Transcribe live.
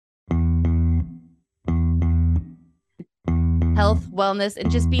health, wellness, and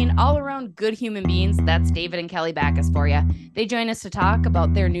just being all around good human beings. That's David and Kelly Backus for you. They join us to talk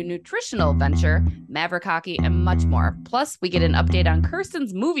about their new nutritional venture, Maverick Hockey, and much more. Plus, we get an update on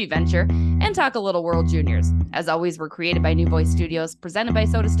Kirsten's movie venture and talk a little World Juniors. As always, we're created by New Voice Studios, presented by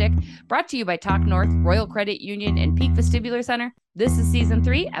SotaStick, brought to you by Talk North, Royal Credit Union, and Peak Vestibular Center. This is Season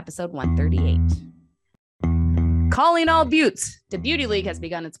 3, Episode 138. Calling all buttes. The Beauty League has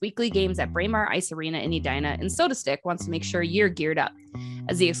begun its weekly games at Braemar Ice Arena in Edina, and SotaStick wants to make sure you're geared up.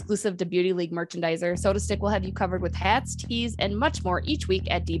 As the exclusive to Beauty League merchandiser, SotaStick will have you covered with hats, tees, and much more each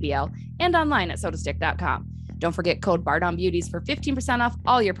week at DBL and online at sotastick.com. Don't forget code BARDONBEAUTIES for 15% off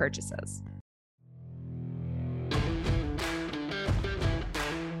all your purchases.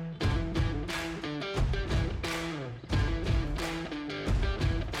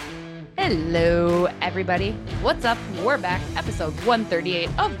 Hello, everybody. What's up? We're back. Episode 138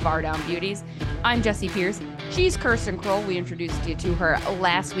 of Bar Down Beauties. I'm Jessie Pierce. She's Kirsten Kroll. We introduced you to her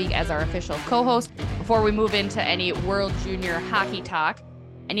last week as our official co-host. Before we move into any World Junior hockey talk,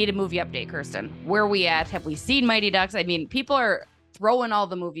 I need a movie update, Kirsten. Where are we at? Have we seen Mighty Ducks? I mean, people are throwing all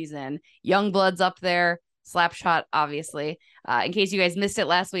the movies in. Youngblood's up there. Slapshot, obviously. In case you guys missed it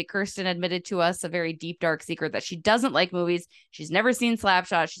last week, Kirsten admitted to us a very deep, dark secret that she doesn't like movies. She's never seen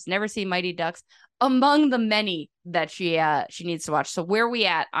Slapshot. She's never seen Mighty Ducks, among the many that she needs to watch. So where are we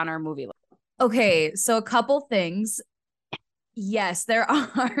at on our movie list? Okay, so a couple things. Yes, there's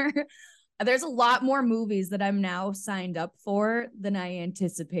a lot more movies that I'm now signed up for than I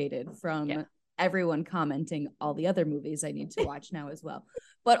anticipated from everyone commenting all the other movies I need to watch now as well.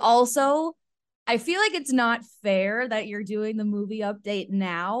 But also, I feel like it's not fair that you're doing the movie update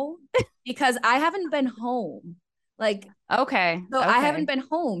now because I haven't been home. I haven't been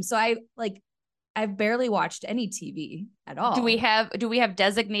home. So I've barely watched any TV at all. Do we have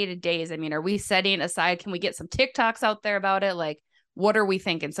designated days? I mean, are we setting aside? Can we get some TikToks out there about it? Like, what are we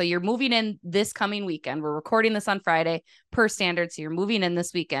thinking? So you're moving in this coming weekend. We're recording this on Friday per standard. So you're moving in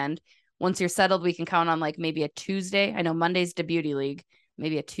this weekend. Once you're settled, we can count on like maybe a Tuesday. I know Monday's the Beauty League.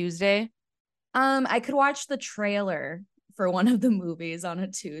 Maybe a Tuesday. I could watch the trailer for one of the movies on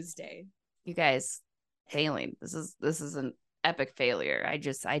a Tuesday. You guys failing. This is an epic failure.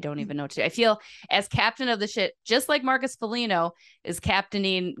 I don't even know what to do. I feel as captain of the shit, just like Marcus Foligno is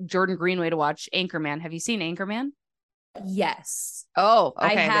captaining Jordan Greenway to watch Anchorman. Have you seen Anchorman? Yes. Oh, okay.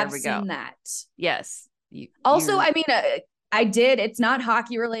 I have there we go. seen that. Yes. I mean, I did. It's not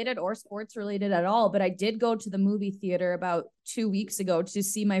hockey related or sports related at all, but I did go to the movie theater about 2 weeks ago to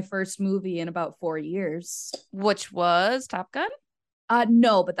see my first movie in about 4 years. Which was Top Gun?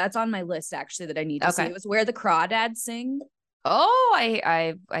 No, but that's on my list actually that I need to see. It was Where the Crawdads Sing. Oh,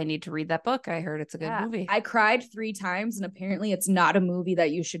 I need to read that book. I heard it's a good movie. I cried 3 times, and apparently it's not a movie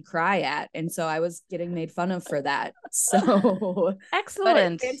that you should cry at. And so I was getting made fun of for that. So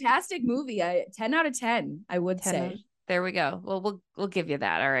excellent. Fantastic movie. 10 out of 10, I would say. There we go. Well, we'll give you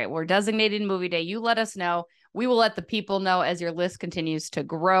that. All right. We're designating movie day. You let us know. We will let the people know as your list continues to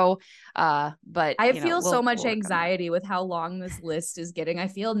grow. But I feel so much anxiety with how long this list is getting. I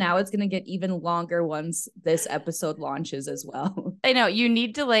feel now it's going to get even longer once this episode launches as well. I know you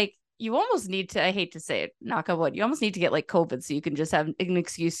need to you almost need to, I hate to say it, knock on wood, you almost need to get like COVID so you can just have an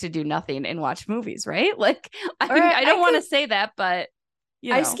excuse to do nothing and watch movies, right? Like, I don't want to say that, but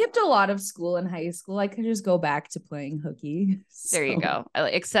I skipped a lot of school in high school. I could just go back to playing hooky. So. There you go.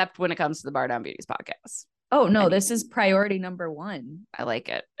 Except when it comes to the Bar Down Beauties podcast. Oh, no, this is priority number 1. I like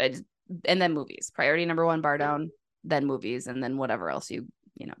it. And then movies. Priority number 1, Bar Down, then movies, and then whatever else you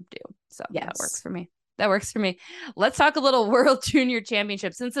do. So That works for me. That works for me. Let's talk a little World Junior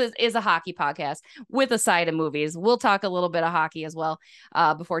Championship. Since this is a hockey podcast with a side of movies, we'll talk a little bit of hockey as well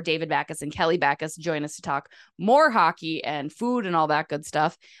before David Backus and Kelly Backus join us to talk more hockey and food and all that good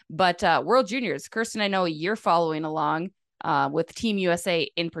stuff. But World Juniors, Kirsten, I know you're following along with Team USA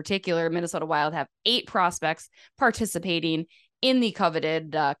in particular. Minnesota Wild have 8 prospects participating in the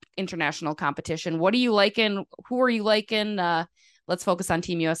coveted international competition. What are you liking? Who are you liking? Let's focus on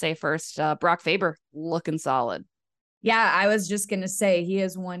Team USA first. Brock Faber looking solid. Yeah, I was just going to say he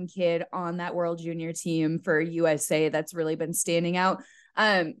is one kid on that World Junior team for USA that's really been standing out.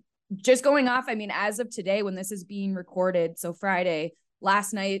 Just going off, I mean, as of today, when this is being recorded, so Friday,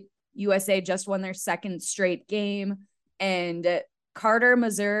 last night, USA just won their 2nd straight game. And Carter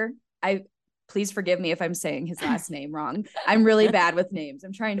Mazur, please forgive me if I'm saying his last name wrong. I'm really bad with names.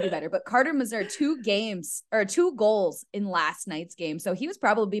 I'm trying to do better. But Carter Mazur, 2 goals in last night's game. So he was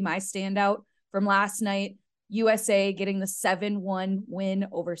probably my standout from last night. USA getting the 7-1 win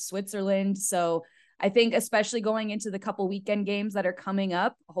over Switzerland. So I think especially going into the couple weekend games that are coming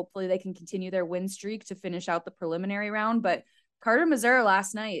up, hopefully they can continue their win streak to finish out the preliminary round. But Carter, Missouri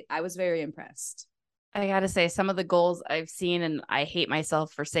last night, I was very impressed. I got to say, some of the goals I've seen, and I hate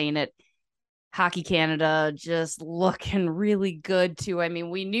myself for saying it, Hockey Canada just looking really good too. I mean,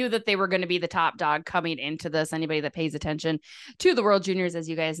 we knew that they were going to be the top dog coming into this. Anybody that pays attention to the World Juniors, as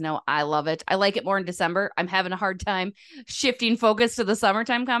you guys know, I love it. I like it more in December. I'm having a hard time shifting focus to the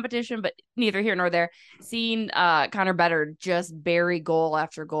summertime competition, but neither here nor there. Seeing Connor Bedard just bury goal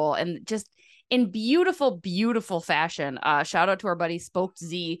after goal and just in beautiful, beautiful fashion. Shout out to our buddy Spoke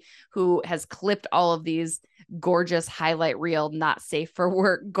Z, who has clipped all of these gorgeous highlight reel, not safe for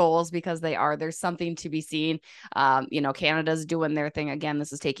work goals, because there's something to be seen. Canada's doing their thing again.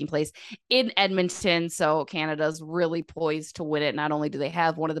 This is taking place in Edmonton, so Canada's really poised to win it. Not only do they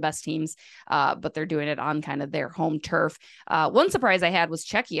have one of the best teams, but they're doing it on kind of their home turf. One surprise I had was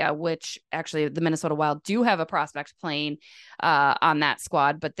Czechia, which actually the Minnesota Wild do have a prospect playing on that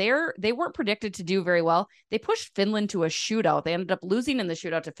squad, but they weren't predicted to do very well. They pushed Finland to a shootout. They ended up losing in the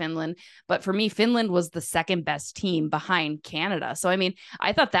shootout to Finland, but for me, Finland was the second best team behind Canada. So, I mean,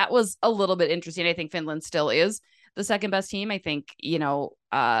 I thought that was a little bit interesting. I think Finland still is the second best team. I think,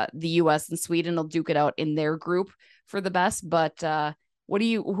 the US and Sweden will duke it out in their group for the best. But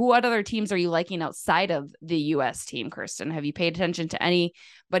what other teams are you liking outside of the US team, Kirsten? Have you paid attention to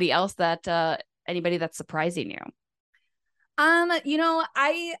anybody else anybody that's surprising you?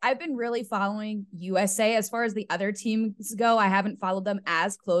 I've been really following USA. As far as the other teams go, I haven't followed them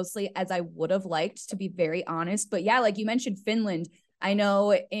as closely as I would have liked, to be very honest. But yeah, like you mentioned, Finland. I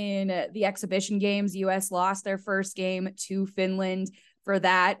know in the exhibition games, US lost their first game to Finland for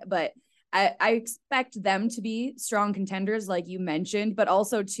that, but I expect them to be strong contenders, like you mentioned, but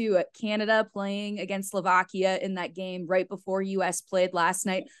also too, Canada playing against Slovakia in that game right before US played last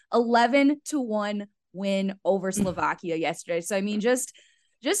night, 11-1 win over Slovakia yesterday. So, I mean, just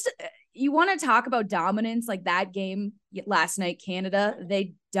you want to talk about dominance, like that game last night, Canada,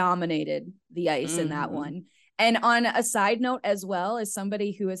 they dominated the ice in that one. And on a side note as well, as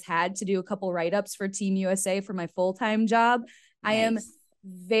somebody who has had to do a couple write-ups for Team USA for my full-time job, nice. I am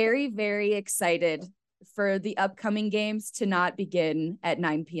very, very excited for the upcoming games to not begin at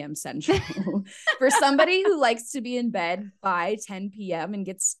 9 p.m. Central. For somebody who likes to be in bed by 10 p.m. and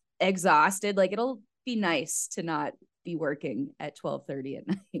gets exhausted, like it'll be nice to not be working at 12:30 at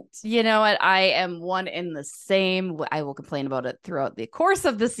night. You know what? I am one in the same. I will complain about it throughout the course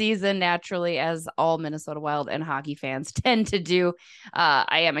of the season, naturally, as all Minnesota Wild and hockey fans tend to do.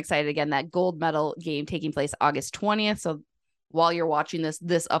 I am excited again. That gold medal game taking place August 20th. So while you're watching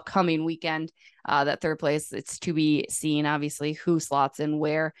this upcoming weekend, that third place, it's to be seen, obviously, who slots in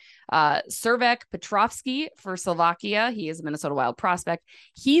where. Servek Petrovsky for Slovakia. He is a Minnesota Wild prospect.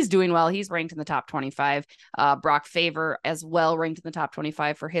 He's doing well. He's ranked in the top 25. Brock Faber as well, ranked in the top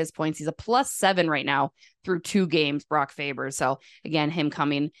 25 for his points. He's a +7 right now through 2 games, Brock Faber. So again, him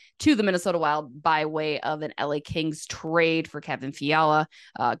coming to the Minnesota Wild by way of an LA Kings trade for Kevin Fiala,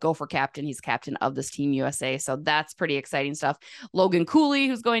 Gopher captain. He's captain of this Team USA. So that's pretty exciting stuff. Logan Cooley,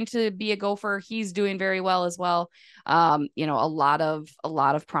 who's going to be a Gopher, he's doing very well as well. A lot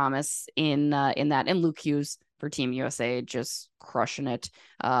of promise in that. And Luke Hughes for Team USA, just crushing it.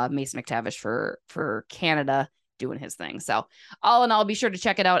 Mason McTavish for Canada, doing his thing. So all in all, be sure to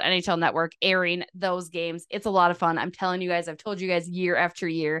check it out. NHL Network airing those games. It's a lot of fun. I'm telling you guys, I've told you guys year after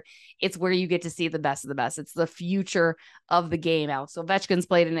year, it's where you get to see the best of the best. It's the future of the game. Alex Ovechkin's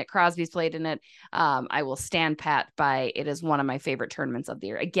played in it. Crosby's played in it. I will stand pat by it is one of my favorite tournaments of the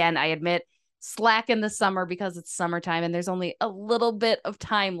year. Again, I admit, slack in the summer because it's summertime and there's only a little bit of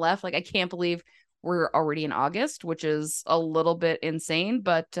time left. Like, I can't believe we're already in August, which is a little bit insane,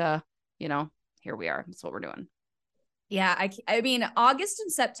 but here we are. That's what we're doing. Yeah, I mean, August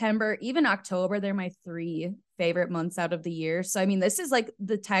and September, even October, they're my 3 favorite months out of the year. So, I mean, this is like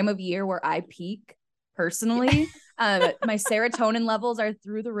the time of year where I peak personally. My serotonin levels are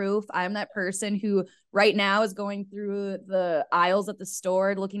through the roof. I'm that person who right now is going through the aisles at the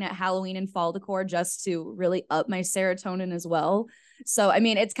store, looking at Halloween and fall decor just to really up my serotonin as well. So, I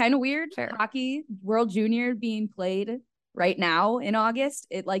mean, it's kind of weird. Fair. Hockey World Junior being played right now in August.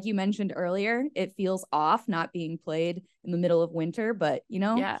 It, like you mentioned earlier, it feels off not being played in the middle of winter, but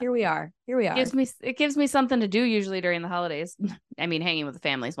here we are. It gives me something to do usually during the holidays. I mean, hanging with the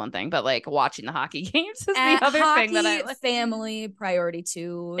family is one thing, but like watching the hockey games is the other thing that I like. Family priority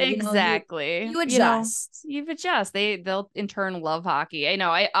too. Exactly. You adjust. You adjust. They'll in turn love hockey. I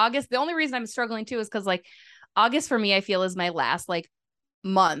know. August, the only reason I'm struggling too is because like August for me, I feel is my last like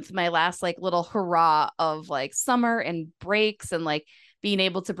month, my last like little hurrah of like summer and breaks and like being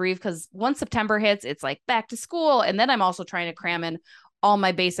able to breathe, because once September hits, it's like back to school, and then I'm also trying to cram in all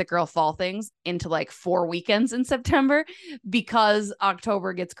my basic girl fall things into like 4 weekends in September because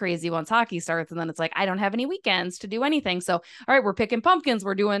October gets crazy once hockey starts. And then it's like, I don't have any weekends to do anything. So, all right, we're picking pumpkins.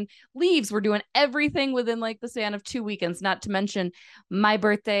 We're doing leaves. We're doing everything within like the span of 2 weekends, not to mention my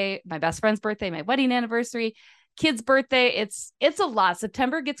birthday, my best friend's birthday, my wedding anniversary, kid's birthday. It's a lot.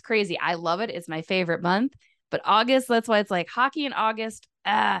 September gets crazy. I love it. It's my favorite month. But August, that's why it's like hockey in August.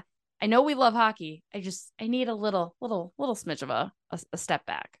 I know we love hockey. I need a little smidge of a step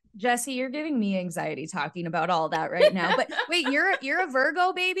back. Jesse, you're giving me anxiety talking about all that right now. But wait, you're a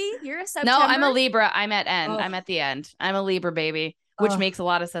Virgo, baby? You're a September? No, I'm a Libra. I'm at end. Oh. I'm at the end. I'm a Libra, baby, which makes a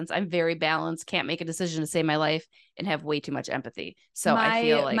lot of sense. I'm very balanced, can't make a decision to save my life, and have way too much empathy. So I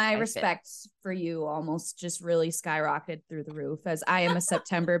feel like my respect for you almost just really skyrocketed through the roof, as I am a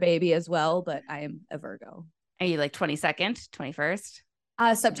September baby as well, but I am a Virgo. Are you like 22nd, 21st?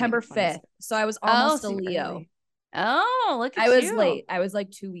 September 5th. So I was almost a Leo. Early. Oh, look at you. I was you. late. I was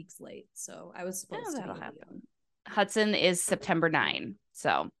like 2 weeks late. So I was supposed to happen. Hudson is September 9.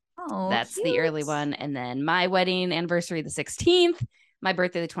 So that's cute. The early one. And then my wedding anniversary, the 16th, my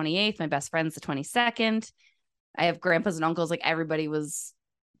birthday, the 28th, my best friend's the 22nd. I have grandpas and uncles. Like everybody was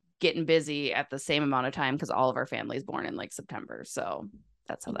getting busy at the same amount of time because all of our family is born in like September. So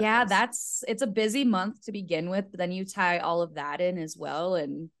that's how that goes. It's a busy month to begin with, but then you tie all of that in as well.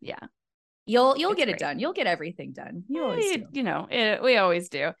 And yeah, you'll get it done. You'll get everything done. We always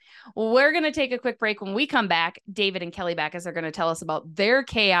do. We're going to take a quick break. When we come back, David and Kelly Backus are going to tell us about their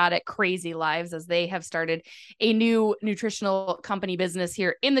chaotic, crazy lives as they have started a new nutritional company business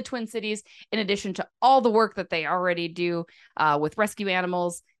here in the Twin Cities, in addition to all the work that they already do with rescue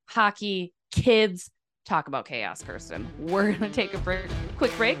animals, hockey, kids. Talk about chaos, Kirsten. We're going to take a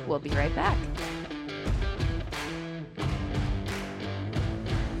quick break. We'll be right back.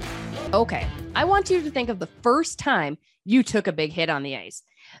 Okay, I want you to think of the first time you took a big hit on the ice.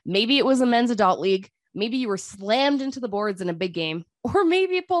 Maybe it was a men's adult league. Maybe you were slammed into the boards in a big game, or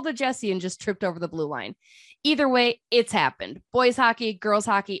maybe you pulled a Jesse and just tripped over the blue line. Either way, it's happened. Boys hockey, girls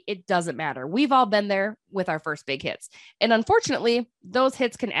hockey, it doesn't matter. We've all been there with our first big hits. And unfortunately, those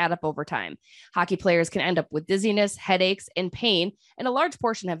hits can add up over time. Hockey players can end up with dizziness, headaches, and pain, and a large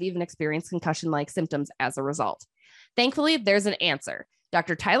portion have even experienced concussion-like symptoms as a result. Thankfully, there's an answer.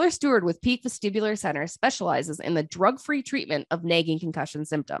 Dr. Tyler Stewart with Peak Vestibular Center specializes in the drug-free treatment of nagging concussion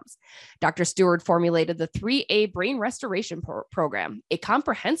symptoms. Dr. Stewart formulated the 3A Brain Restoration Program, a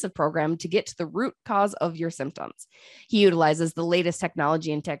comprehensive program to get to the root cause of your symptoms. He utilizes the latest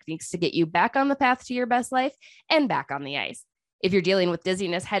technology and techniques to get you back on the path to your best life and back on the ice. If you're dealing with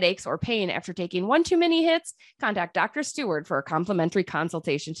dizziness, headaches, or pain after taking one too many hits, contact Dr. Stewart for a complimentary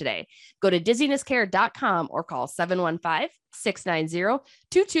consultation today. Go to dizzinesscare.com or call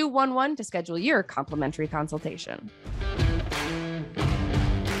 715-690-2211 to schedule your complimentary consultation.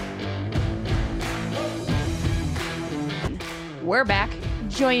 We're back.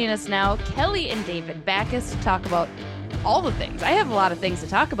 Joining us now, Kelly and David Backus to talk about all the things. I have a lot of things to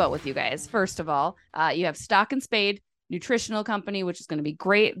talk about with you guys. First of all, you have Stalk and Spade nutritional company, which is going to be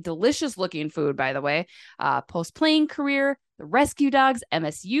great, delicious looking food, by the way. Post-playing career, the rescue dogs,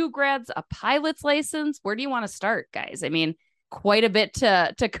 MSU grads, a pilot's license. Where do you want to start, guys? I mean, quite a bit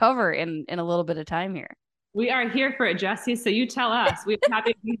to cover in a little bit of time here. We are here for it, Jesse. So you tell us. We're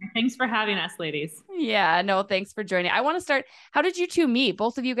happy to be here. Thanks for having us, ladies. Yeah, no, thanks for joining. I want to start. How did you two meet?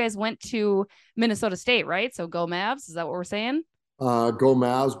 Both of you guys went to Minnesota State, right? So go Mavs. Is that what we're saying? Go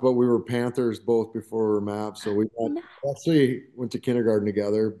Mavs, but we were Panthers both before we were Mavs. So we actually went to kindergarten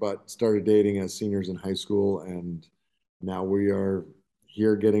together, but started dating as seniors in high school. And now we are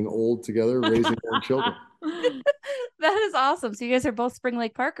here getting old together, raising our children. That is awesome. So you guys are both Spring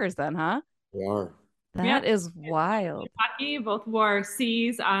Lake Parkers then, huh? We are. That is wild. Hockey, both wore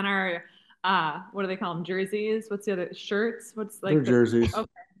C's on our, what do they call them? Jerseys? What's the other shirts? What's like They're jerseys? Okay.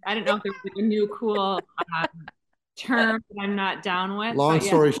 I didn't know if there was like a new cool term that I'm not down with. Long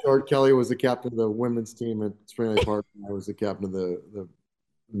story short, Kelly was the captain of the women's team at Spring Lake Park. And I was the captain of the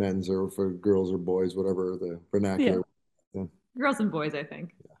men's, or for girls or boys, whatever the vernacular. Yeah. Girls and boys, I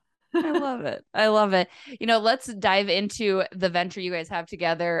think. Yeah. I love it. I love it. You know, let's dive into the venture you guys have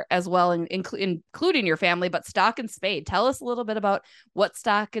together as well, including your family, but Stalk and Spade. Tell us a little bit about what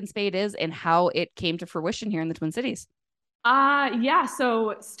Stalk and Spade is and how it came to fruition here in the Twin Cities.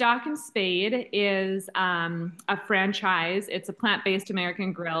 So Stalk and Spade is a franchise. It's a plant-based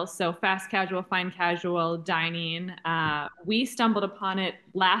American grill. So fast casual, fine casual dining. We stumbled upon it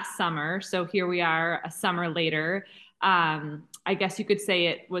last summer. So here we are a summer later. I guess you could say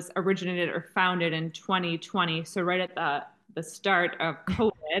it was originated or founded in 2020. So right at the start of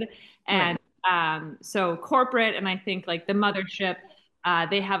COVID. And so corporate, and I think like the mothership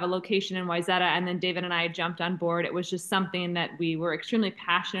They have a location in Wayzata, and then David and I jumped on board. It was just something that we were extremely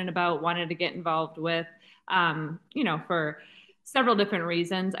passionate about, wanted to get involved with, for several different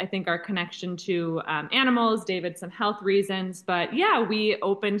reasons. I think our connection to animals, David, some health reasons. But yeah, we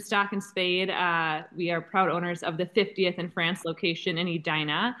opened Stalk and Spade. We are proud owners of the 50th in France location in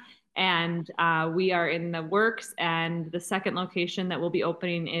Edina. And we are in the works. And the second location that we'll be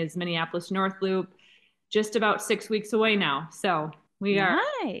opening is Minneapolis North Loop, just about 6 weeks away now. So we are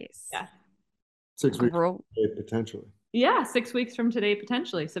nice. Yeah. 6 weeks potentially. Yeah, 6 weeks from today,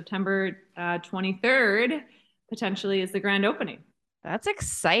 potentially. September 23rd, potentially, is the grand opening. That's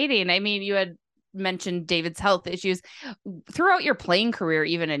exciting. I mean, you had mentioned David's health issues throughout your playing career,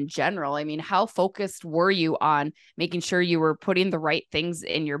 even in general. I mean, how focused were you on making sure you were putting the right things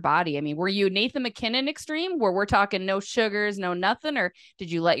in your body? I mean, were you Nathan McKinnon extreme where we're talking no sugars, no nothing, or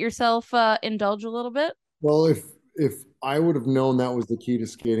did you let yourself indulge a little bit? Well, if I would have known that was the key to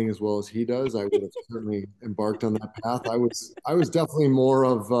skating as well as he does, I would have certainly embarked on that path. I was definitely more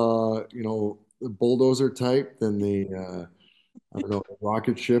of the bulldozer type than the I don't know,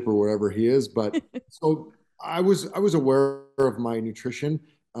 rocket ship or whatever he is. But so I was aware of my nutrition,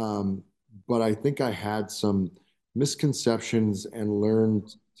 but I think I had some misconceptions and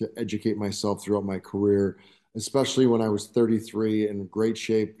learned to educate myself throughout my career, especially when I was 33 in great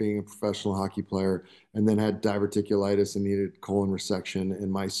shape, being a professional hockey player, and then had diverticulitis and needed colon resection.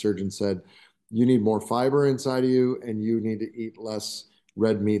 And my surgeon said, you need more fiber inside of you, and you need to eat less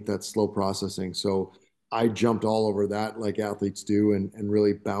red meat that's slow processing. So I jumped all over that like athletes do and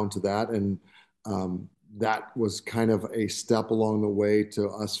really bound to that. And that was kind of a step along the way to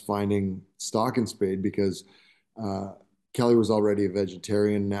us finding Stalk and Spade because Kelly was already a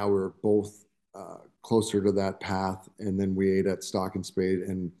vegetarian. Now we're both closer to that path. And then we ate at Stalk and Spade,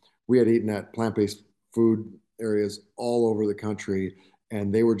 and we had eaten at plant-based food areas all over the country,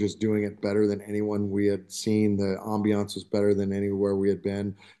 and they were just doing it better than anyone we had seen. The ambiance was better than anywhere we had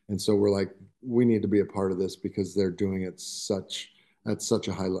been. And so we're like, we need to be a part of this because they're doing it at such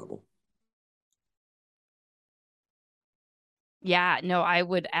a high level. Yeah, no, I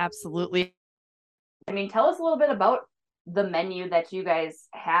would absolutely. I mean, tell us a little bit about the menu that you guys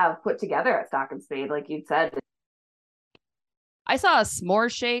have put together at Stalk and Spade. Like you said, I saw a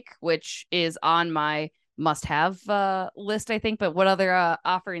s'more shake, which is on my must-have list, I think. But what other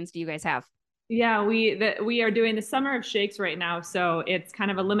offerings do you guys have? Yeah, we are doing the Summer of Shakes right now. So it's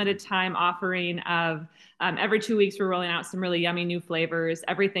kind of a limited time offering of every 2 weeks, we're rolling out some really yummy new flavors.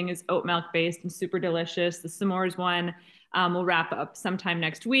 Everything is oat milk based and super delicious. The s'mores one will wrap up sometime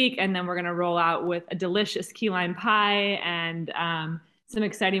next week. And then we're going to roll out with a delicious key lime pie and some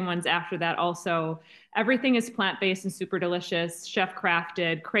exciting ones after that. Also, everything is plant-based and super delicious, chef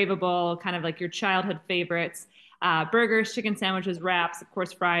crafted, craveable, kind of like your childhood favorites. Burgers, chicken sandwiches, wraps, of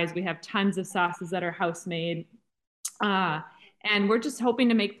course, fries. We have tons of sauces that are house made. And we're just hoping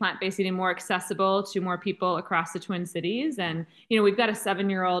to make plant-based eating more accessible to more people across the Twin Cities. And, you know, we've got a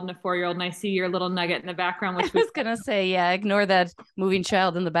 7-year-old and a 4-year-old, and I see your little nugget in the background. Which I was going to say, yeah, ignore that moving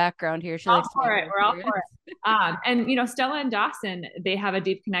child in the background here. She likes to for it. We're all for it. And, you know, Stella and Dawson, they have a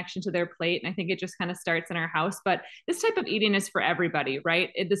deep connection to their plate. And I think it just kind of starts in our house. But this type of eating is for everybody, right?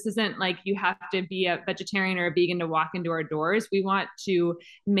 This isn't like you have to be a vegetarian or a vegan to walk into our doors. We want to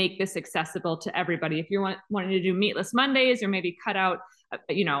make this accessible to everybody. If you're wanting to do meatless Mondays or maybe cut out,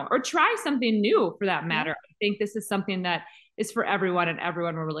 or try something new for that matter. I think this is something that is for everyone and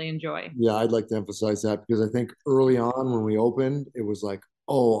everyone will really enjoy. Yeah, I'd like to emphasize that because I think early on when we opened, it was like,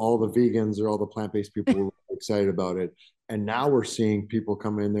 oh, all the vegans or all the plant-based people were excited about it. And now we're seeing people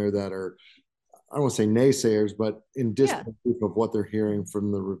come in there that are, I don't want to say naysayers, but in disbelief of what they're hearing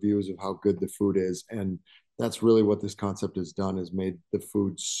from the reviews of how good the food is. And that's really what this concept has done, is made the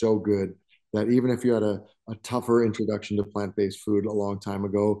food so good that even if you had a tougher introduction to plant-based food a long time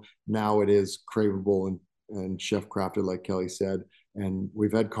ago, now it is craveable and chef crafted, like Kelly said. And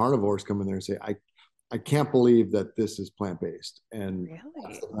we've had carnivores come in there and say, I can't believe that this is plant-based. And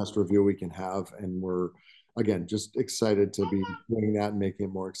that's the best review we can have. And we're, again, just excited to be doing that and making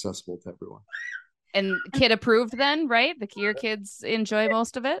it more accessible to everyone. And kid approved then, right? Your kids enjoy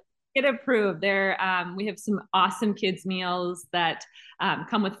most of it? Kid approved. We have some awesome kids meals that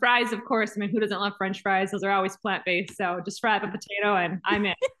come with fries, of course. I mean, who doesn't love French fries? Those are always plant-based. So just fry up a potato and I'm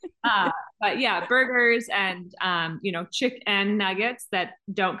in. But yeah, burgers and, chicken nuggets that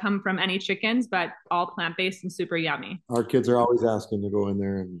don't come from any chickens, but all plant-based and super yummy. Our kids are always asking to go in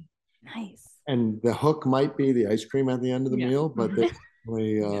there and nice. And the hook might be the ice cream at the end of the meal, but they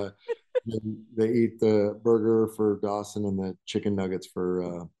eat the burger for Dawson and the chicken nuggets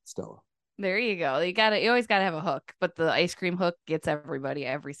for Stella. There you go. You always gotta have a hook, but the ice cream hook gets everybody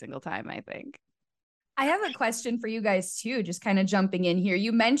every single time, I think. I have a question for you guys too, just kind of jumping in here.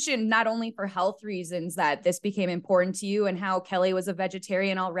 You mentioned not only for health reasons that this became important to you and how Kelly was a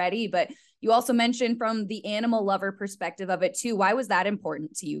vegetarian already, but you also mentioned from the animal lover perspective of it too. Why was that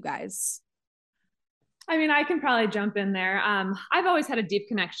important to you guys? I mean, I can probably jump in there. I've always had a deep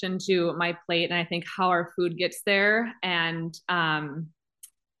connection to my plate, and I think how our food gets there. And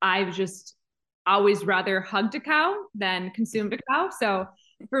I've just always rather hugged a cow than consumed a cow. So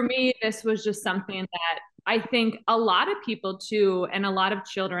for me, this was just something that I think a lot of people too, and a lot of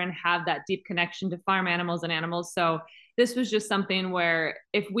children have that deep connection to farm animals and animals. So this was just something where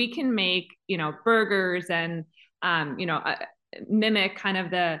if we can make, burgers and, mimic kind of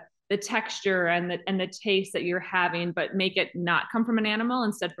the texture and the taste that you're having, but make it not come from an animal,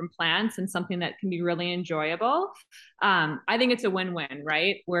 instead from plants, and something that can be really enjoyable. I think it's a win-win,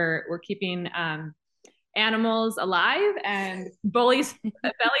 right? We're keeping animals alive and bellies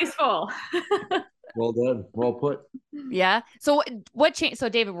full. Well done. Well put. Yeah. So what changed? So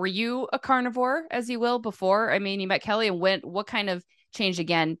David, were you a carnivore, as you will, before? I mean, you met Kelly, and what kind of changed?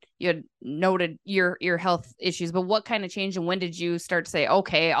 Again, you had noted your health issues, but what kind of changed, and when did you start to say,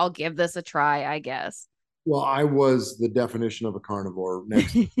 okay, I'll give this a try, I guess? Well, I was the definition of a carnivore.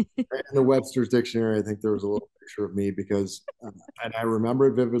 Next, in the Webster's Dictionary, I think there was a little picture of me because, and I remember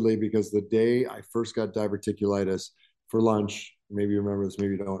it vividly because the day I first got diverticulitis for lunch, maybe you remember this,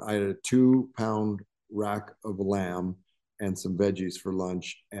 maybe you don't, I had a 2-pound rack of lamb and some veggies for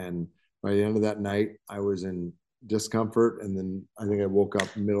lunch. And by the end of that night, I was in discomfort. And then I think I woke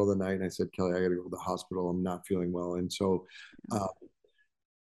up in the middle of the night and I said, Kelly, I got to go to the hospital. I'm not feeling well. And so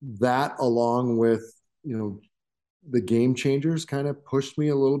that, along with, the game changers, kind of pushed me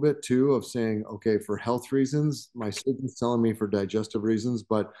a little bit too, of saying, okay, for health reasons, my surgeon's telling me for digestive reasons,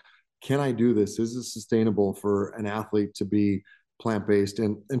 but can I do this? Is it sustainable for an athlete to be plant-based?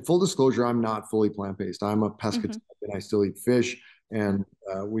 And full disclosure, I'm not fully plant-based. I'm a pescatarian and I still eat fish, and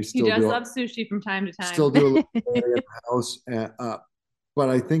we still he does love sushi from time to time. Still do a little bit in the house. But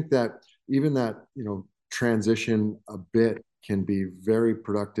I think that even that, transition a bit can be very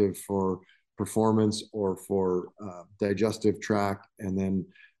productive for performance or for digestive tract. And then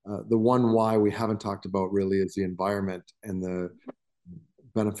the one why we haven't talked about really is the environment and the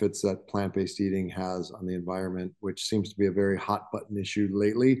benefits that plant-based eating has on the environment, which seems to be a very hot button issue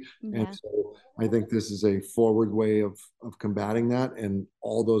lately. Yeah. And so I think this is a forward way of combating that. And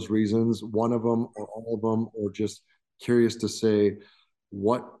all those reasons, one of them or all of them, or just curious to say,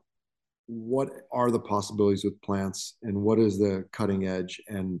 what are the possibilities with plants and what is the cutting edge?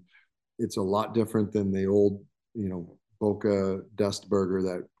 And it's a lot different than the old, Boca dust burger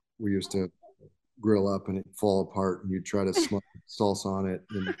that we used to grill up and it fall apart and you try to smother salsa on it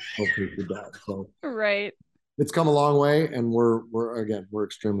and hopefully you're bad. So right. It's come a long way, and we're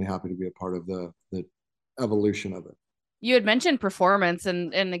extremely happy to be a part of the evolution of it. You had mentioned performance,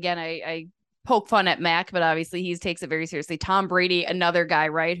 and again, I poke fun at Mac, but obviously he takes it very seriously. Tom Brady, another guy,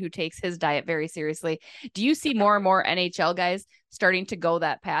 right, who takes his diet very seriously. Do you see more and more NHL guys starting to go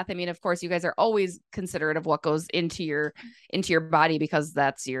that path? I mean, of course, you guys are always considerate of what goes into your body because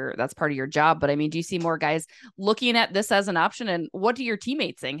that's part of your job. But I mean, do you see more guys looking at this as an option? And what do your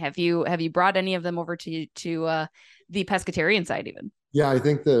teammates think? Have you brought any of them over to the pescatarian side even? Yeah, I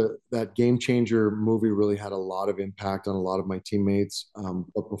think that Game Changer movie really had a lot of impact on a lot of my teammates.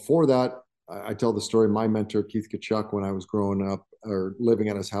 But before that, I tell the story. My mentor, Keith Kachuk, when I was growing up or living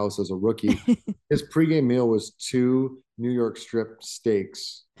at his house as a rookie, his pregame meal was 2 New York strip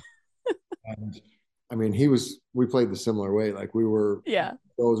steaks. And I mean, we played the similar way. Like we were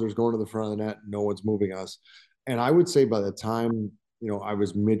dozers going to the front of the net, no one's moving us. And I would say by the time, I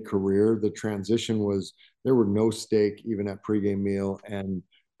was mid-career, the transition was there were no steak even at pregame meal. And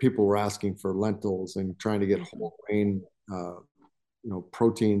people were asking for lentils and trying to get whole grain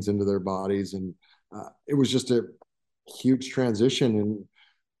proteins into their bodies. And it was just a huge transition. And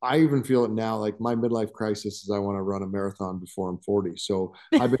I even feel it now, like my midlife crisis is I want to run a marathon before I'm 40. So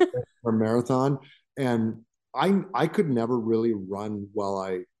I've been for a marathon, and I could never really run while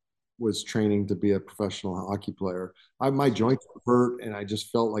I was training to be a professional hockey player. My joints hurt and I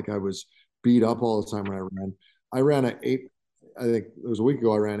just felt like I was beat up all the time when I ran. I ran I think it was a week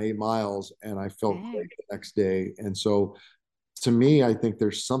ago, I ran 8 miles and I felt great the next day. And so to me, I think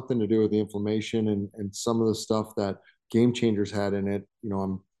there's something to do with the inflammation and some of the stuff that Game Changers had in it.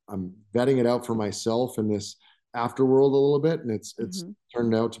 I'm vetting it out for myself in this afterworld a little bit, and it's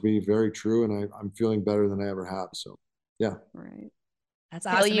turned out to be very true, and I'm feeling better than I ever have. So, yeah. Right. That's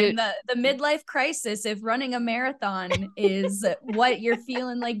awesome. And the midlife crisis, if running a marathon is what you're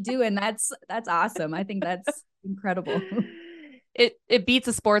feeling like doing, that's awesome. I think that's incredible. It beats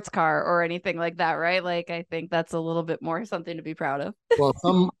a sports car or anything like that, right? Like, I think that's a little bit more something to be proud of. Well,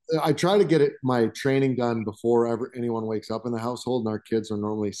 I try to get my training done before anyone wakes up in the household, and our kids are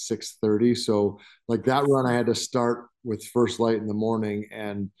normally 6:30. So like that run, I had to start with first light in the morning,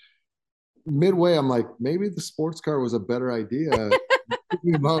 and midway, I'm like, maybe the sports car was a better idea.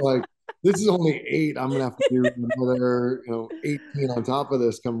 About like, this is only 8. I'm gonna have to do another, 18 on top of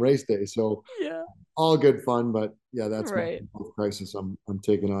this come race day. So yeah, all good fun, but yeah, that's right. my crisis. I'm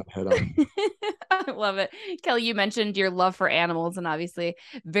taking on head on. I love it. Kelly, you mentioned your love for animals, and obviously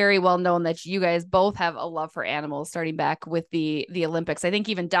very well known that you guys both have a love for animals starting back with the Olympics. I think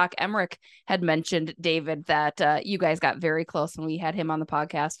even Doc Emmerich had mentioned, David, that you guys got very close when we had him on the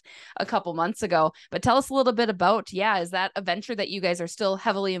podcast a couple months ago. But tell us a little bit about, is that a venture that you guys are still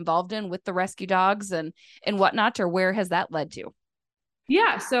heavily involved in with the rescue dogs and whatnot, or where has that led to?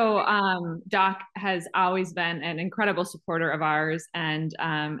 Yeah, so Doc has always been an incredible supporter of ours and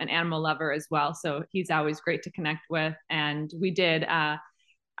an animal lover as well. So he's always great to connect with. And we did, I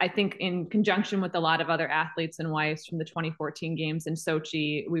think, in conjunction with a lot of other athletes and wives from the 2014 games in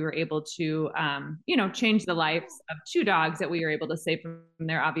Sochi, we were able to, change the lives of 2 dogs that we were able to save from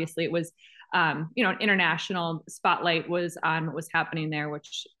there. Obviously, it was an international spotlight was on what was happening there,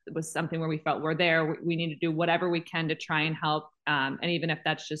 which was something where we felt we're there. We need to do whatever we can to try and help. And even if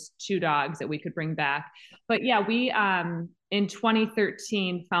that's just 2 dogs that we could bring back. But yeah, we in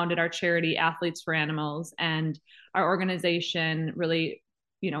 2013 founded our charity Athletes for Animals, and our organization really,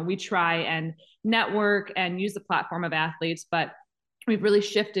 we try and network and use the platform of athletes, but we've really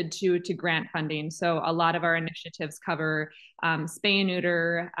shifted to grant funding. So a lot of our initiatives cover spay and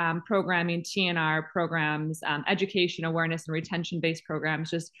neuter programming, TNR programs, education, awareness, and retention-based programs,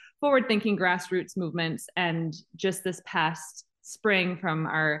 just forward-thinking grassroots movements. And just this past spring, from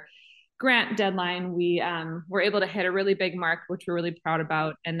our grant deadline, we were able to hit a really big mark, which we're really proud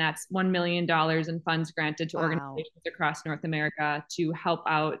about. And that's $1 million in funds granted to organizations across North America to help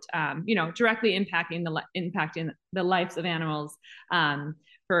out, directly impacting the lives of animals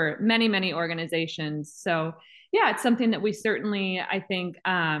for many, many organizations. So yeah, it's something that we certainly, I think,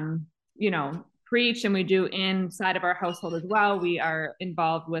 preach, and we do inside of our household as well. We are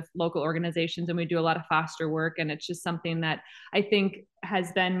involved with local organizations, and we do a lot of foster work. And it's just something that I think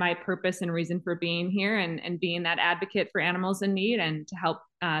has been my purpose and reason for being here, and being that advocate for animals in need and to help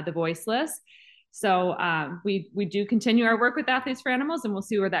the voiceless. So we do continue our work with Athletes for Animals, and we'll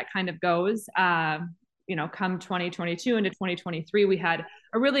see where that kind of goes. Come 2022 into 2023, we had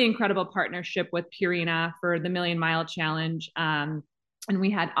a really incredible partnership with Purina for the Million Mile Challenge. And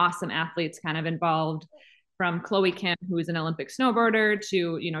we had awesome athletes kind of involved, from Chloe Kim, who is an Olympic snowboarder,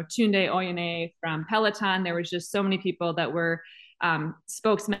 to, Tunde Oyene from Peloton. There was just so many people that were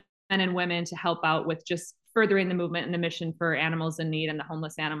spokesmen and women to help out with just furthering the movement and the mission for animals in need and the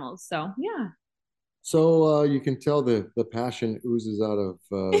homeless animals. So, yeah. So you can tell the passion oozes out of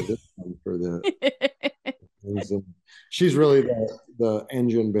this one for the. She's really the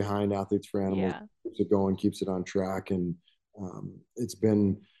engine behind Athletes for Animals. Yeah. Keeps it going, keeps it on track, and it's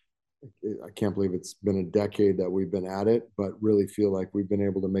been, I can't believe it's been a decade that we've been at it, but really feel like we've been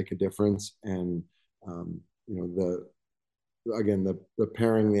able to make a difference. And the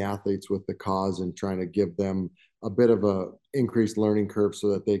pairing the athletes with the cause and trying to give them a bit of a increased learning curve so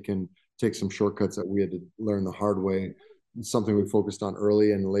that they can take some shortcuts that we had to learn the hard way. It's something we focused on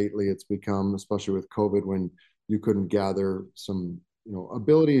early, and lately it's become, especially with COVID, when you couldn't gather some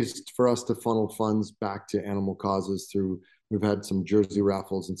abilities for us to funnel funds back to animal causes through. We've had some jersey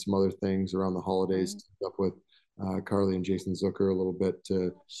raffles and some other things around the holidays, up with Carly and Jason Zucker a little bit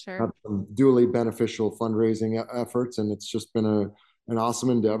to have some dually beneficial fundraising efforts. And it's just been an awesome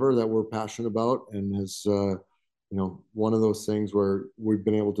endeavor that we're passionate about, and has, one of those things where we've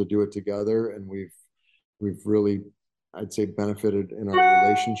been able to do it together, and we've really, I'd say, benefited in our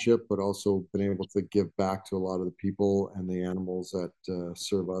relationship, but also been able to give back to a lot of the people and the animals that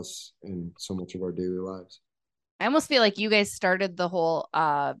serve us in so much of our daily lives. I almost feel like you guys started the whole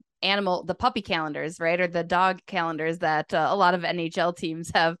the puppy calendars, right? Or the dog calendars that a lot of NHL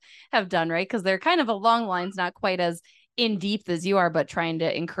teams have done, right? Because they're kind of along lines, not quite as in deep as you are, but trying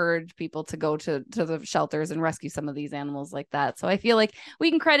to encourage people to go to the shelters and rescue some of these animals like that. So I feel like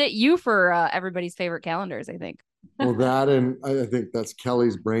we can credit you for everybody's favorite calendars, I think. Well, that, and I think that's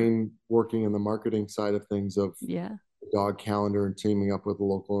Kelly's brain working in the marketing side of things, of dog calendar and teaming up with a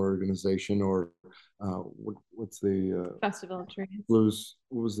local organization, or what's the Festival of Trees. What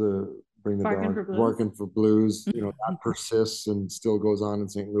was the bring the Barking dog, for Blues. barking for blues. You know, that persists and still goes on in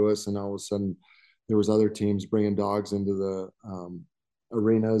St. Louis. And all of a sudden, there was other teams bringing dogs into the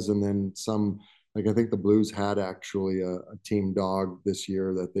arenas, and then some. Like I think the Blues had actually a team dog this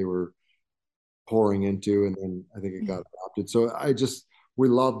year that they were pouring into, and then I think it got adopted. So we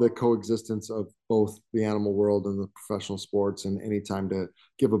love the coexistence of both the animal world and the professional sports, and anytime to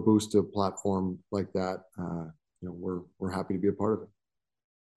give a boost to a platform like that, we're happy to be a part of it.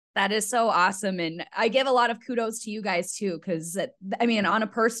 That is so awesome. And I give a lot of kudos to you guys too, because I mean, on a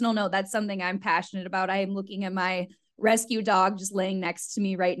personal note, that's something I'm passionate about. I am looking at my rescue dog just laying next to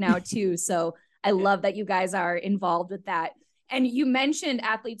me right now too. So I love that you guys are involved with that. And you mentioned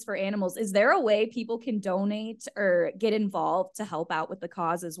Athletes for Animals. Is there a way people can donate or get involved to help out with the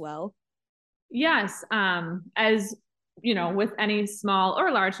cause as well? Yes. As you know, with any small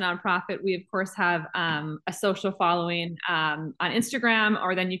or large nonprofit, we of course have a social following on Instagram,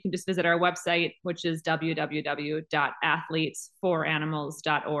 or then you can just visit our website, which is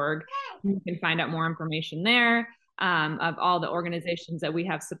www.athletesforanimals.org. You can find out more information there of all the organizations that we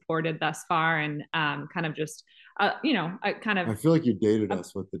have supported thus far, and kind of just, I feel like you dated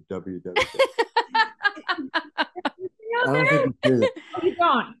us with the WWW. I don't think you did.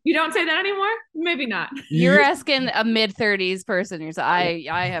 You don't say that anymore? Maybe not. You're asking a mid-30s person.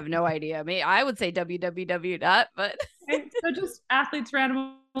 I have no idea. I would say www. But okay, so just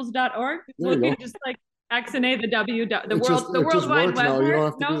athletesforanimals.org. Well, you just like X and A, the W, the World Wide Web. No, you don't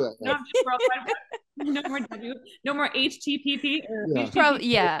have to do that. No, just World Wide Web. No more W. No more HTTP.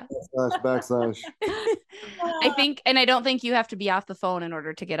 Yeah. Backslash. I think, and I don't think you have to be off the phone in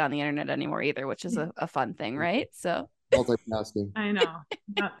order to get on the internet anymore either, which is a fun thing, right? So multitasking. I know.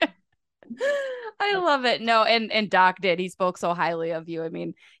 I love it. No, and Doc did. He spoke so highly of you. I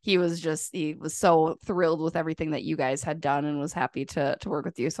mean, he was so thrilled with everything that you guys had done and was happy to work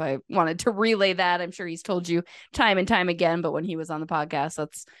with you. So I wanted to relay that. I'm sure he's told you time and time again, but when he was on the podcast,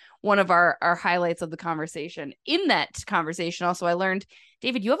 that's one of our highlights of the conversation. In that conversation, also, I learned,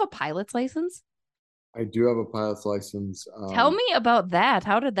 David, you have a pilot's license? I do have a pilot's license. Tell me about that.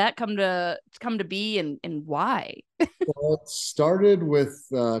 How did that come to be, and why? Well, it started with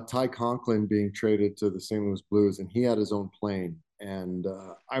Ty Conklin being traded to the St. Louis Blues, and he had his own plane. And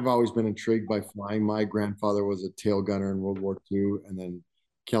I've always been intrigued by flying. My grandfather was a tail gunner in World War II, and then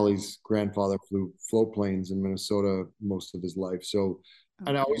Kelly's grandfather flew float planes in Minnesota most of his life. So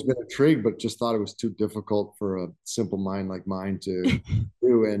I'd always been intrigued, but just thought it was too difficult for a simple mind like mine to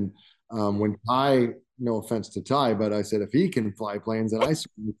do. And when Ty, no offense to Ty, but I said, if he can fly planes, then I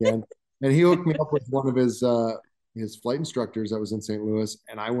certainly can. And he hooked me up with one of his flight instructors that was in St. Louis.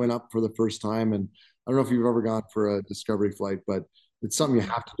 And I went up for the first time. And I don't know if you've ever gone for a discovery flight, but it's something you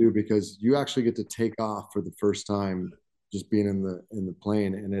have to do because you actually get to take off for the first time, just being in the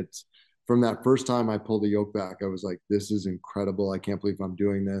plane. And it's from that first time I pulled the yoke back, I was like, this is incredible. I can't believe I'm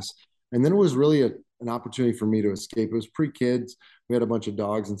doing this. And then it was really an opportunity for me to escape. It was pre-kids. We had a bunch of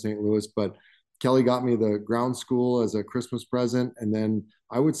dogs in St. Louis, but Kelly got me the ground school as a Christmas present. And then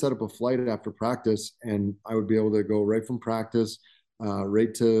I would set up a flight after practice, and I would be able to go right from practice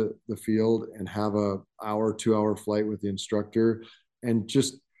right to the field and have a 2-hour flight with the instructor. And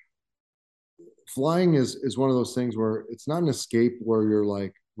just flying is one of those things where it's not an escape where you're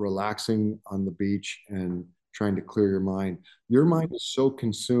like relaxing on the beach and trying to clear your mind. Your mind is so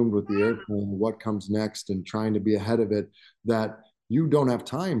consumed with the airplane, what comes next, and trying to be ahead of it that you don't have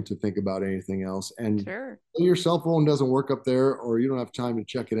time to think about anything else. And your cell phone doesn't work up there, or you don't have time to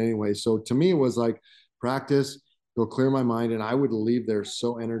check it anyway. So to me, it was like practice, go clear my mind. And I would leave there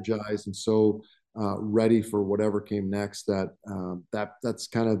so energized and so ready for whatever came next that's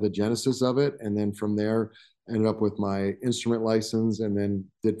kind of the genesis of it. And then from there, ended up with my instrument license, and then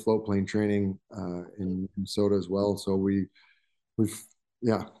did float plane training in Minnesota as well. So we've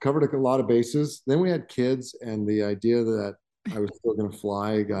covered a lot of bases. Then we had kids, and the idea that I was still going to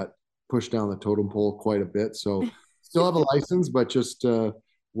fly got pushed down the totem pole quite a bit. So still have a license, but just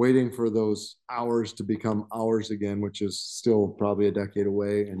waiting for those hours to become hours again, which is still probably a decade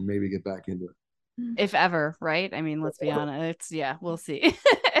away, and maybe get back into it. If ever, right? I mean, let's be honest. We'll see.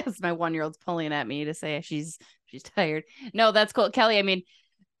 As my 1-year-old's pulling at me to say she's tired. No, that's cool. Kelly, I mean,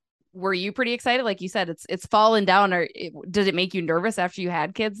 were you pretty excited? Like you said, it's fallen down, or did it make you nervous after you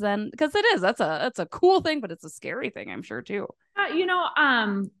had kids then? Because that's a cool thing, but it's a scary thing, I'm sure too. We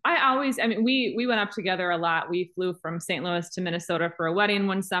went up together a lot. We flew from St. Louis to Minnesota for a wedding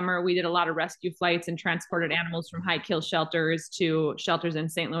one summer. We did a lot of rescue flights and transported animals from high kill shelters to shelters in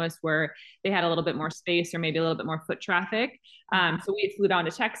St. Louis where they had a little bit more space or maybe a little bit more foot traffic. So we flew down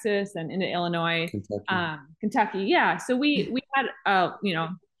to Texas and into Illinois, Kentucky. Yeah. So we had,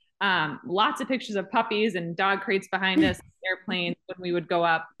 lots of pictures of puppies and dog crates behind us, airplanes when we would go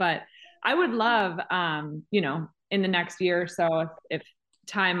up. But I would love, in the next year or so, if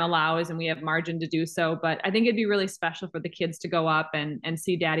time allows and we have margin to do so. But I think it'd be really special for the kids to go up and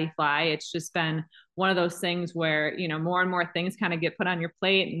see daddy fly. It's just been one of those things where, more and more things kind of get put on your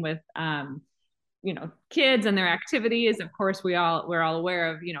plate, and with, kids and their activities. Of course, we're all aware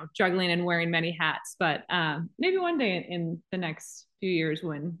of, juggling and wearing many hats, but maybe one day in the next few years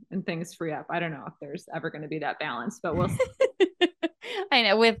when things free up. I don't know if there's ever going to be that balance, but we'll see. I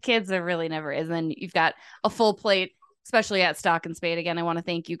know with kids, there really never is. And you've got a full plate, especially at Stalk and Spade. Again, I want to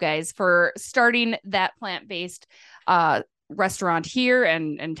thank you guys for starting that plant-based restaurant here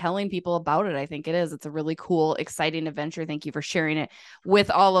and telling people about it. I think it's a really cool, exciting adventure. Thank you for sharing it with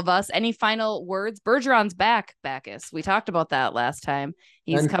all of us. Any final words? Bergeron's back, Backus. We talked about that last time.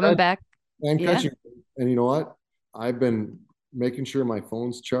 He's coming back. And catching. And you know what? I've been making sure my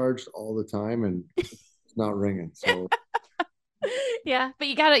phone's charged all the time and it's not ringing. So yeah, but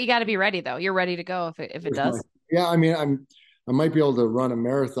you gotta be ready though. You're ready to go if it does. Yeah, I mean, I might be able to run a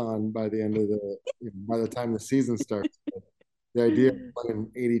marathon by the end of by the time the season starts. The idea of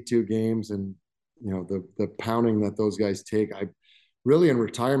playing 82 games and the pounding that those guys take, I really, in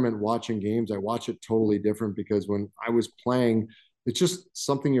retirement, watching games, I watch it totally different, because when I was playing, it's just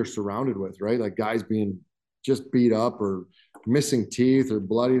something you're surrounded with, right? Like guys being just beat up or missing teeth or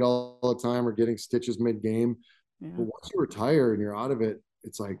bloodied all the time or getting stitches mid-game. Yeah. But once you retire and you're out of it,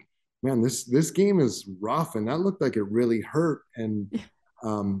 it's like, man, this game is rough, and that looked like it really hurt. And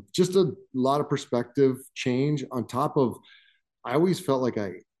just a lot of perspective change on top of, I always felt like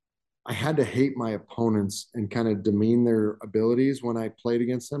I had to hate my opponents and kind of demean their abilities when I played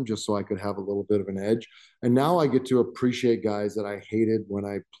against them, just so I could have a little bit of an edge. And now I get to appreciate guys that I hated when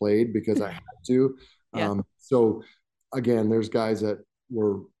I played because I had to. Yeah. So again, there's guys that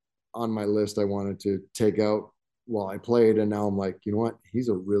were on my list I wanted to take out while I played. And now I'm like, you know what? He's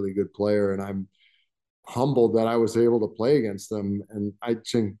a really good player. And I'm humbled that I was able to play against them. And I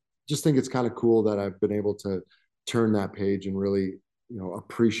just think it's kind of cool that I've been able to turn that page and really,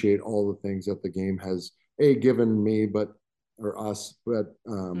 appreciate all the things that the game has given me, or us, but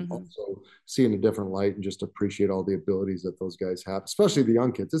also see in a different light and just appreciate all the abilities that those guys have, especially the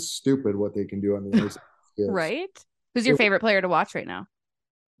young kids. It's stupid what they can do on the ice. Right. Who's your favorite player to watch right now?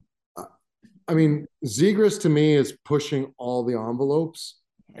 I mean, Zegras to me is pushing all the envelopes,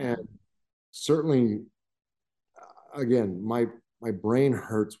 and certainly, again, my brain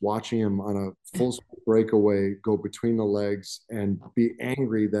hurts watching him on a full breakaway go between the legs and be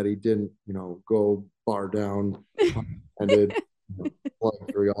angry that he didn't, go bar down, ended,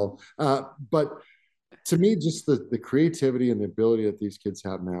 through all. But to me, just the creativity and the ability that these kids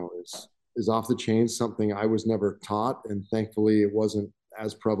have now is off the chain. Something I was never taught, and thankfully, it wasn't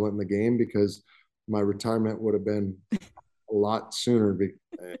as prevalent in the game, because my retirement would have been a lot sooner.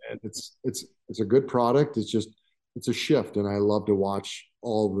 It's a good product. It's a shift, and I love to watch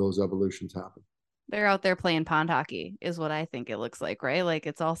all of those evolutions happen. They're out there playing pond hockey is what I think it looks like, right? Like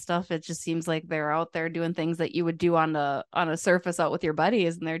it's all stuff. It just seems like they're out there doing things that you would do on a surface out with your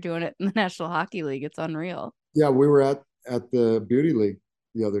buddies, and they're doing it in the National Hockey League. It's unreal. Yeah, we were at the Beauty League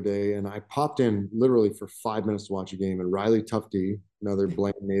the other day, and I popped in literally for 5 minutes to watch a game, and Riley Tufte, another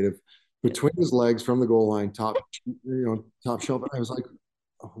Blaine native, between his legs from the goal line, top shelf. I was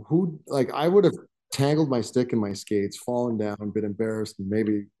like, I would have tangled my stick in my skates, fallen down, been embarrassed, and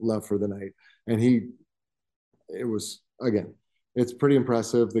maybe left for the night. And it's pretty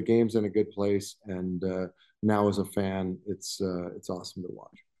impressive. The game's in a good place. And now as a fan, it's awesome to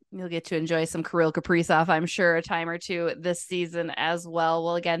watch. You'll get to enjoy some Kirill Kaprizov, I'm sure, a time or two this season as well.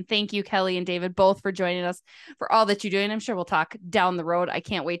 Well, again, thank you, Kelly and David, both for joining us, for all that you're doing. I'm sure we'll talk down the road. I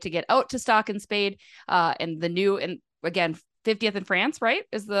can't wait to get out to Stalk and Spade and the new, and again, 50th in France, right?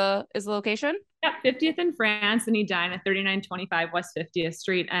 Is the location? Yeah, 50th in France, and Edina, 3925 West 50th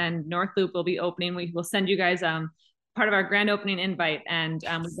Street, and North Loop will be opening. We will send you guys part of our grand opening invite, and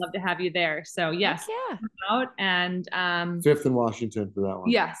we'd love to have you there. So yes, come out, and 5th in Washington for that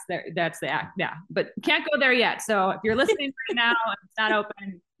one. Yes, that's the act. Yeah, but can't go there yet. So if you're listening right now and it's not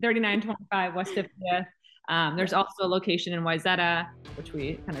open, 3925 West 50th. There's also a location in Wayzata, which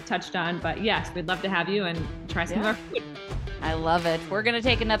we kind of touched on, but yes, we'd love to have you and try some of our food. I love it. We're going to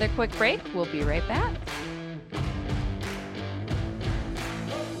take another quick break. We'll be right back.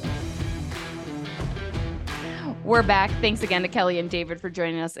 We're back. Thanks again to Kelly and David for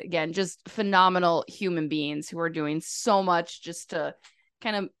joining us again. Just phenomenal human beings who are doing so much just to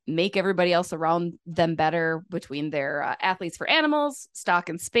kind of make everybody else around them better, between their Athletes for Animals, Stalk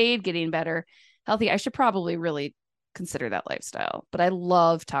and Spade, getting better, healthy. I should probably really consider that lifestyle. But I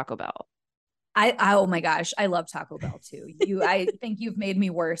love Taco Bell. Oh my gosh, I love Taco Bell too. I think you've made me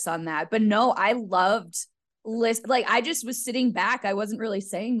worse on that. But no, I loved like I just was sitting back. I wasn't really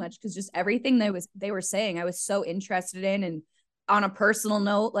saying much because just everything they were saying, I was so interested in. And on a personal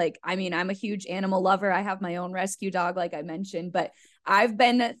note, like, I mean, I'm a huge animal lover. I have my own rescue dog, like I mentioned, but I've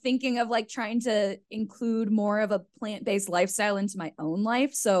been thinking of like trying to include more of a plant-based lifestyle into my own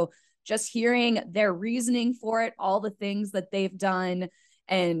life. So just hearing their reasoning for it, all the things that they've done,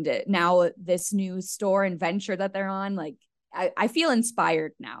 and now this new store and venture that they're on, like I feel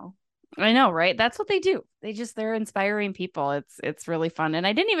inspired now. I know, right? That's what they do. They're inspiring people. It's really fun. And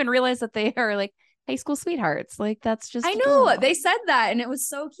I didn't even realize that they are like high school sweethearts. Like that's just I know adorable. They said that and it was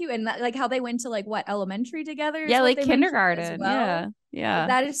so cute. And that, like how they went to like what, elementary together? Yeah, like kindergarten. Well. Yeah.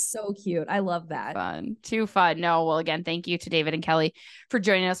 That is so cute. I love that. Too fun. No, well, again, thank you to David and Kelly for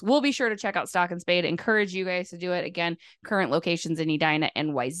joining us. We'll be sure to check out Stalk and Spade. Encourage you guys to do it. Again, current locations in Edina and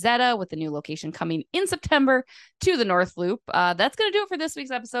Wayzata, with the new location coming in September to the North Loop. That's going to do it for this week's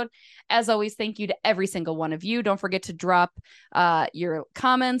episode. As always, thank you to every single one of you. Don't forget to drop your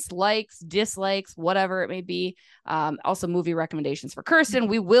comments, likes, dislikes, whatever it may be. Also movie recommendations for Kirsten.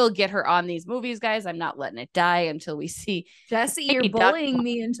 We will get her on these movies, guys. I'm not letting it die until we see Jesse, you're bullying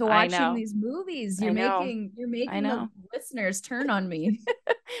me into watching these movies. You're making the listeners turn on me.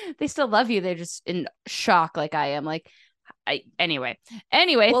 They still love you. They're just in shock like I am. Like, anyway,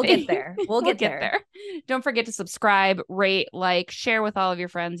 we'll get there. We'll get there. Don't forget to subscribe, rate, like, share with all of your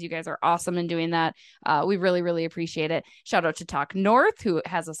friends. You guys are awesome in doing that. We really, really appreciate it. Shout out to Talk North, who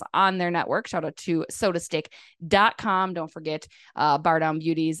has us on their network. Shout out to SotaStick.com. Don't forget Bar Down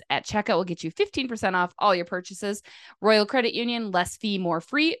Beauties at checkout will get you 15% off all your purchases. Royal Credit Union, less fee, more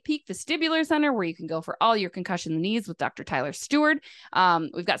free. Peak Vestibular Center, where you can go for all your concussion needs with Dr. Tyler Stewart.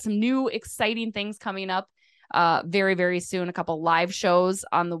 We've got some new exciting things coming up very, very soon. A couple live shows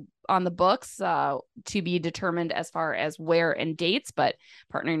on the books to be determined as far as where and dates, but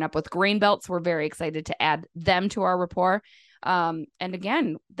partnering up with Grain Belts, we're very excited to add them to our rapport. And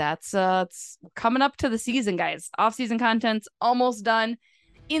again, that's it's coming up to the season, guys. Off-season content's almost done.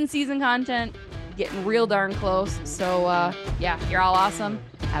 In-season content getting real darn close. So yeah, you're all awesome.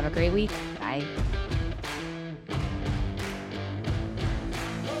 Have a great week. Bye.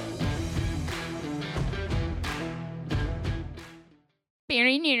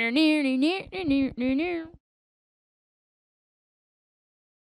 Near.